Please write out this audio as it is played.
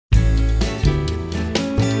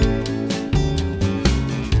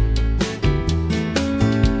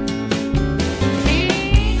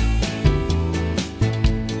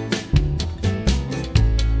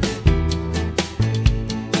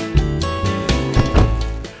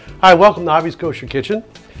Hi, welcome to Avi's Kosher Kitchen.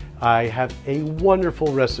 I have a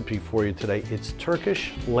wonderful recipe for you today. It's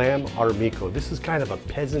Turkish lamb armico. This is kind of a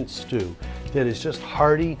peasant stew that is just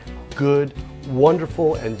hearty, good,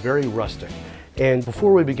 wonderful, and very rustic. And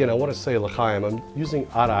before we begin, I want to say l'chaim. I'm using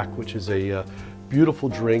arak, which is a beautiful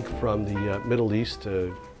drink from the Middle East,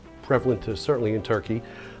 prevalent certainly in Turkey.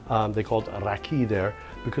 They call it raki there,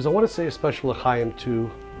 because I want to say a special l'chaim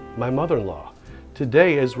to my mother-in-law.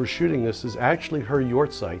 Today, as we're shooting this, is actually her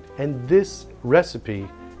yortzeit, and this recipe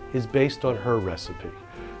is based on her recipe.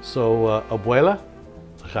 So, abuela,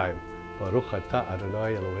 l'chaim, baruch atah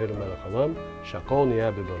Adonai Eloheinu melech haolam, shakol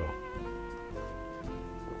niyeh b'doro.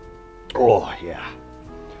 Oh yeah.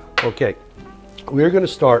 Okay, we're going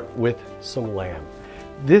to start with some lamb.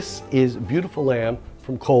 This is beautiful lamb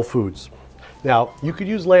from Whole Foods. Now, you could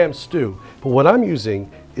use lamb stew, but what I'm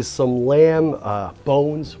using is some lamb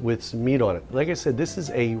bones with some meat on it. Like I said, this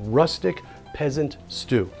is a rustic peasant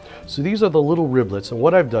stew. So these are the little riblets, and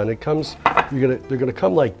what I've done, they're gonna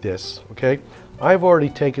come like this, okay? I've already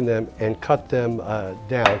taken them and cut them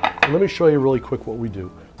down. And let me show you really quick what we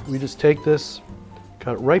do. We just take this,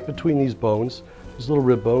 cut it right between these bones, these little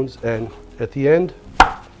rib bones, and at the end,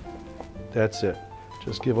 that's it.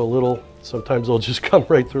 Just give a little, sometimes they'll just come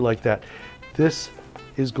right through like that. This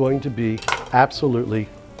is going to be absolutely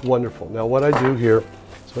wonderful. Now what I do here is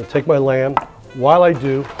I'm going to take my lamb. While I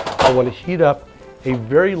do, I want to heat up a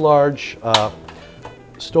very large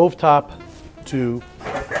stovetop to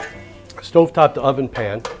oven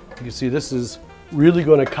pan. You can see this is really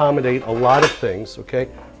going to accommodate a lot of things, okay?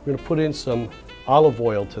 We're going to put in some olive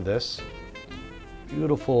oil to this.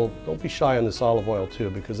 Beautiful, don't be shy on this olive oil too,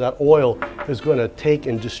 because that oil is going to take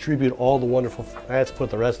and distribute all the wonderful, that's what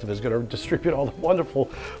the rest of it is going to distribute all the wonderful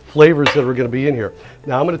flavors that are going to be in here.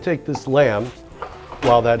 Now I'm going to take this lamb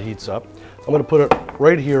while that heats up. I'm going to put it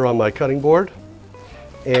right here on my cutting board,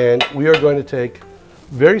 and we are going to take,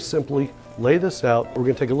 very simply, lay this out. We're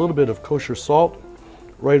going to take a little bit of kosher salt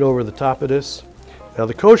right over the top of this. Now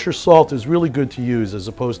the kosher salt is really good to use as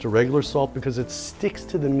opposed to regular salt because it sticks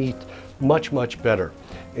to the meat much, much better.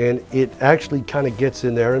 And it actually kind of gets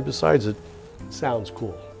in there, and besides it sounds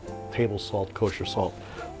cool. Table salt, kosher salt.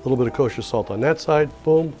 A little bit of kosher salt on that side,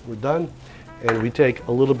 boom, we're done. And we take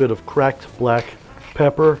a little bit of cracked black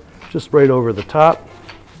pepper just right over the top.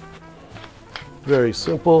 Very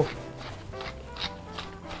simple.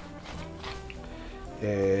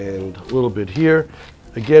 And a little bit here.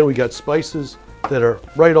 Again, we got spices that are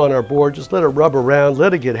right on our board. Just let it rub around,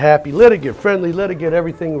 let it get happy, let it get friendly, let it get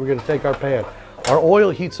everything. We're going to take our pan. Our oil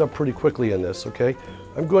heats up pretty quickly in this, okay?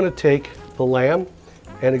 I'm going to take the lamb,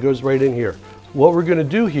 and it goes right in here. What we're going to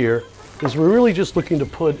do here is we're really just looking to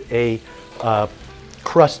put a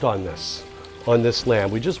crust on this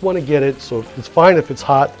lamb. We just want to get it, so it's fine if it's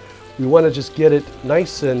hot. We want to just get it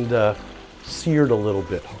nice and seared a little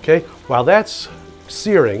bit, okay? While that's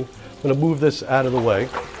searing, I'm going to move this out of the way.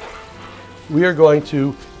 We are going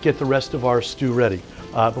to get the rest of our stew ready.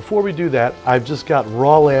 Before we do that, I've just got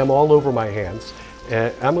raw lamb all over my hands,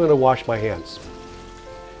 and I'm going to wash my hands.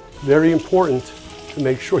 Very important to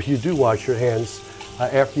make sure you do wash your hands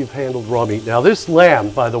after you've handled raw meat. Now this lamb,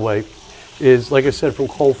 by the way, is, like I said, from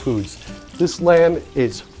Whole Foods. This lamb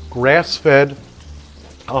is grass-fed,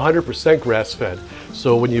 100% grass-fed.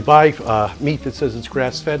 So when you buy meat that says it's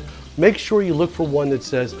grass-fed, make sure you look for one that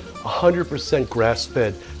says 100%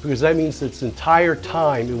 grass-fed, because that means its entire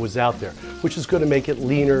time it was out there, which is going to make it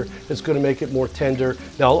leaner, it's going to make it more tender.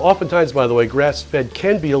 Now, oftentimes, by the way, grass-fed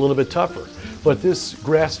can be a little bit tougher, but this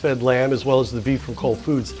grass-fed lamb, as well as the beef from Whole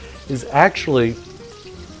Foods, is actually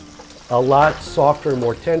a lot softer and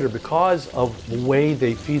more tender because of the way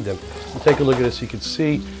they feed them. We'll take a look at this. You can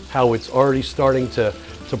see how it's already starting to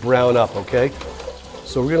brown up, okay?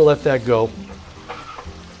 So we're going to let that go.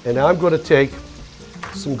 And now I'm going to take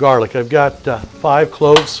some garlic. I've got 5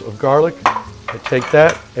 cloves of garlic. I take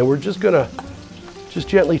that, and we're just going to just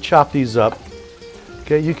gently chop these up.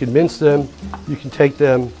 Okay, you can mince them. You can take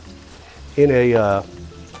them in a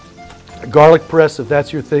garlic press if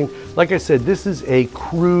that's your thing. Like I said, this is a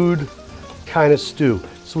crude kind of stew.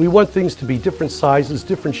 So we want things to be different sizes,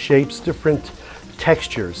 different shapes, different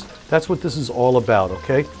textures. That's what this is all about,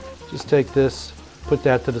 okay? Just take this, put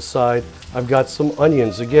that to the side. I've got some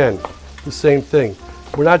onions, again, the same thing.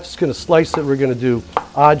 We're not just going to slice it, we're going to do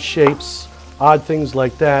odd shapes, odd things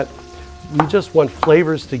like that. We just want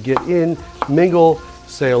flavors to get in, mingle,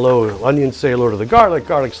 say hello, onions say hello to the garlic,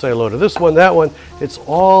 garlic say hello to this one, that one. It's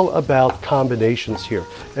all about combinations here.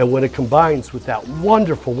 And when it combines with that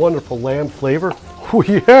wonderful, wonderful lamb flavor, oh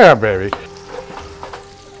yeah, baby.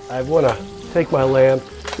 I want to take my lamb,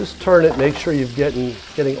 just turn it, make sure you're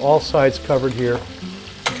getting all sides covered here.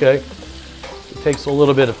 okay? It takes a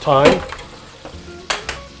little bit of time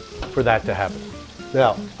for that to happen.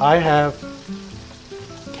 Now, I have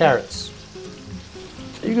carrots.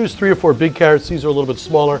 You use 3 or 4 big carrots. These are a little bit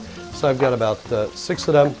smaller, so I've got about 6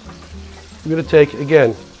 of them. I'm going to take,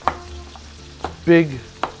 again, big,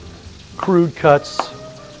 crude cuts,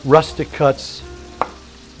 rustic cuts.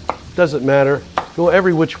 Doesn't matter. Go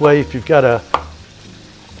every which way. If you've got a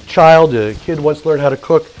child, a kid wants to learn how to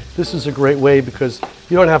cook, this is a great way because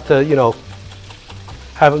you don't have to, you know,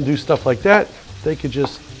 have them do stuff like that. They could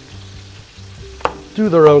just do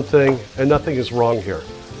their own thing, and nothing is wrong here.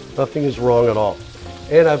 Nothing is wrong at all.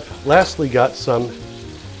 And I've lastly got some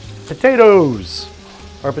potatoes.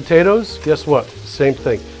 Our potatoes, guess what? Same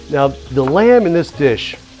thing. Now, the lamb in this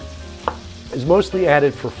dish is mostly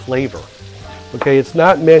added for flavor. Okay, it's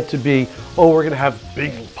not meant to be, oh, we're gonna have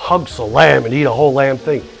big hunks of lamb and eat a whole lamb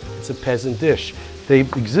thing. It's a peasant dish. They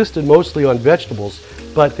existed mostly on vegetables,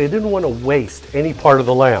 but they didn't want to waste any part of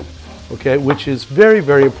the lamb, okay, which is very,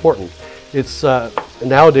 very important. It's,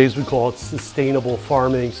 nowadays we call it sustainable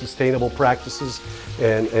farming, sustainable practices,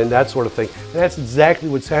 and that sort of thing. And that's exactly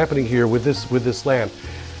what's happening here with this lamb.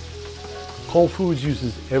 Whole Foods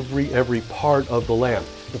uses every part of the lamb.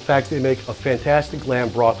 In fact, they make a fantastic lamb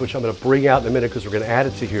broth, which I'm going to bring out in a minute because we're going to add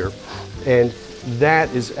it to here. And that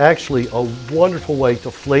is actually a wonderful way to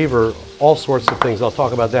flavor all sorts of things. I'll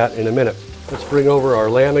talk about that in a minute. Let's bring over our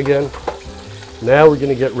lamb again. Now we're going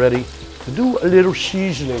to get ready to do a little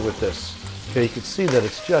seasoning with this. Okay, you can see that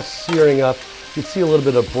it's just searing up. You can see a little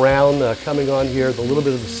bit of brown coming on here, a little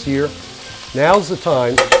bit of the sear. Now's the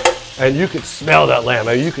time, and you can smell that lamb.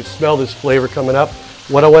 I mean, you can smell this flavor coming up.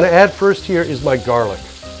 What I want to add first here is my garlic.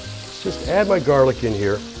 Let's just add my garlic in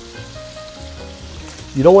here.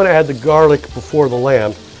 You don't want to add the garlic before the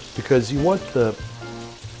lamb because you want the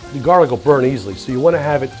garlic will burn easily. So you want to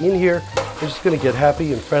have it in here. It's just going to get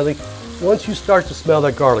happy and friendly. Once you start to smell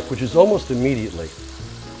that garlic, which is almost immediately,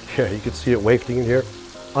 yeah, you can see it wafting in here.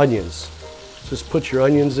 Onions. Just put your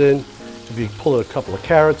onions in. If you pull a couple of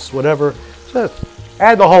carrots, whatever. Just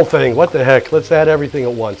add the whole thing. What the heck? Let's add everything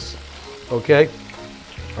at once. Okay?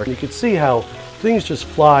 You can see how things just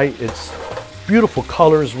fly. It's beautiful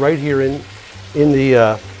colors right here in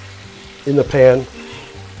the pan.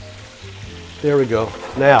 There we go.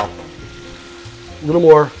 Now, a little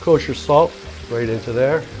more kosher salt right into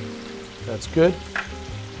there. That's good.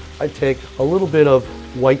 I take a little bit of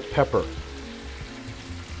white pepper.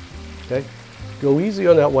 Okay? Go easy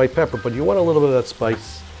on that white pepper, but you want a little bit of that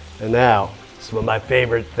spice. And now, some of my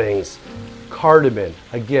favorite things. Cardamom.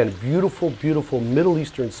 Again, beautiful, beautiful Middle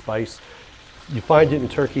Eastern spice. You find it in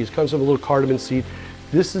Turkey. It comes with a little cardamom seed.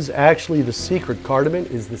 This is actually the secret. Cardamom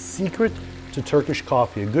is the secret to Turkish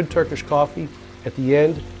coffee. A good Turkish coffee, at the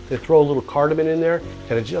end, they throw a little cardamom in there,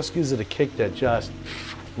 and it just gives it a kick that just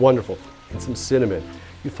wonderful. And some cinnamon.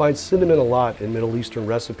 You find cinnamon a lot in Middle Eastern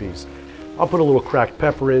recipes. I'll put a little cracked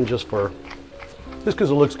pepper in just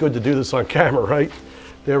because it looks good to do this on camera, right?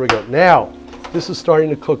 There we go. Now, this is starting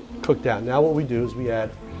to cook down. Now what we do is we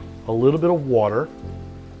add a little bit of water.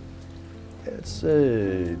 It's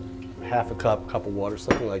half a cup of water,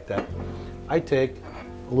 something like that. I take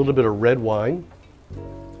a little bit of red wine,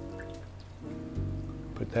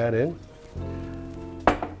 put that in.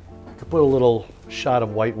 I could put a little shot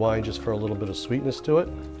of white wine just for a little bit of sweetness to it.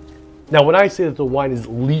 Now, when I say that the wine is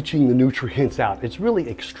leaching the nutrients out, it's really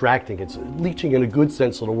extracting. It's leaching in a good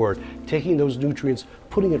sense of the word. Taking those nutrients,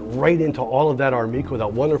 putting it right into all of that Armico,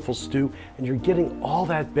 that wonderful stew, and you're getting all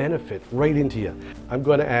that benefit right into you. I'm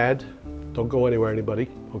going to add, don't go anywhere, anybody,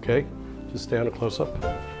 okay? Just stay on a close-up.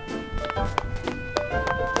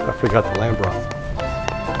 I forgot the lamb broth.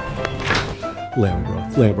 Lamb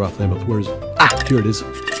broth. Where is it? Ah, here it is.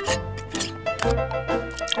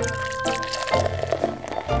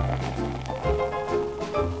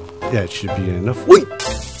 Yeah, it should be enough. Wait!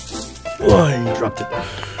 Oh, I dropped it.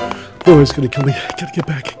 Oh, it's gonna kill me. Gotta get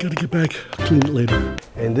back. Clean it later.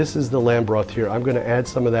 And this is the lamb broth here. I'm gonna add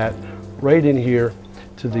some of that right in here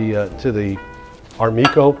to the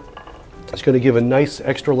Armico. It's gonna give a nice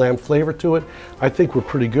extra lamb flavor to it. I think we're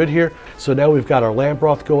pretty good here. So now we've got our lamb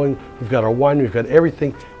broth going, we've got our wine, we've got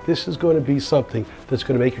everything. This is going to be something that's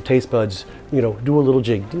gonna make your taste buds, you know, do a little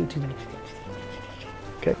jig.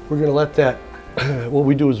 Okay, we're gonna let that, what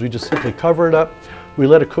we do is we just simply cover it up. We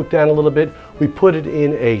let it cook down a little bit. We put it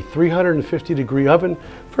in a 350-degree oven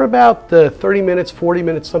for about 30 minutes, 40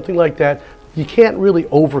 minutes, something like that. You can't really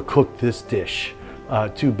overcook this dish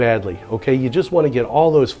too badly, okay? You just want to get all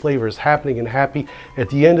those flavors happening and happy. At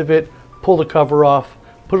the end of it, pull the cover off,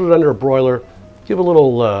 put it under a broiler, give a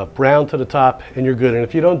little brown to the top, and you're good. And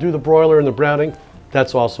if you don't do the broiler and the browning,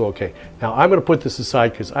 that's also okay. Now I'm going to put this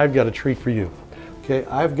aside because I've got a treat for you. Okay,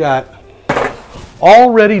 I've got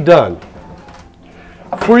already done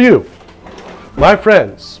for you, my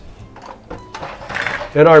friends,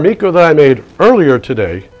 an Armico that I made earlier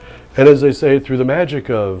today, and as they say, through the magic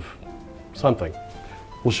of something,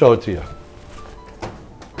 we'll show it to you.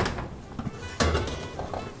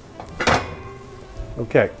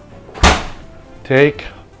 Okay, take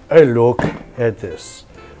a look at this.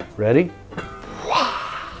 Ready?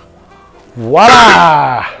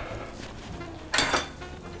 Voila!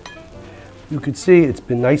 You can see it's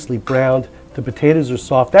been nicely browned. The potatoes are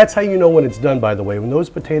soft. That's how you know when it's done, by the way. When those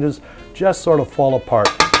potatoes just sort of fall apart,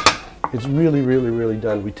 it's really, really, really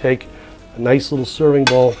done. We take a nice little serving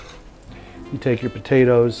bowl. You take your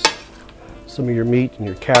potatoes, some of your meat and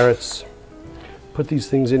your carrots. Put these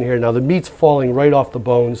things in here. Now the meat's falling right off the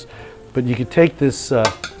bones, but you could take this,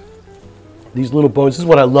 these little bones. This is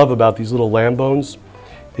what I love about these little lamb bones,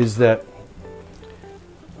 is that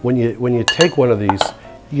when you take one of these,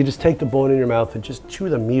 you can just take the bone in your mouth and just chew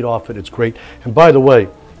the meat off it. It's great. And by the way,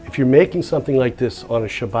 if you're making something like this on a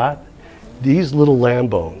Shabbat, these little lamb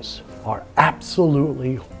bones are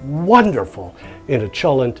absolutely wonderful in a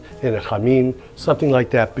cholent, in a chamin, something like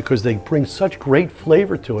that, because they bring such great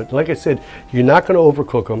flavor to it. Like I said, you're not going to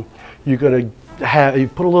overcook them. You're going to have, you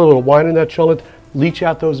put a little wine in that cholent, leach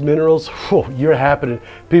out those minerals. Oh, you're happening.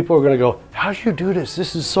 People are going to go, how'd you do this?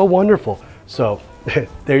 This is so wonderful. So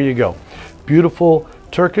there you go. Beautiful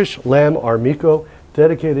Turkish lamb Armico,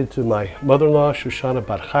 dedicated to my mother-in-law, Shoshana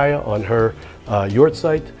Bar Chaya, on her yurt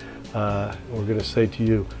site. We're going to say to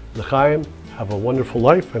you, L'chaim, have a wonderful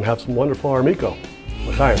life and have some wonderful Armico.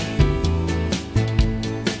 L'chaim.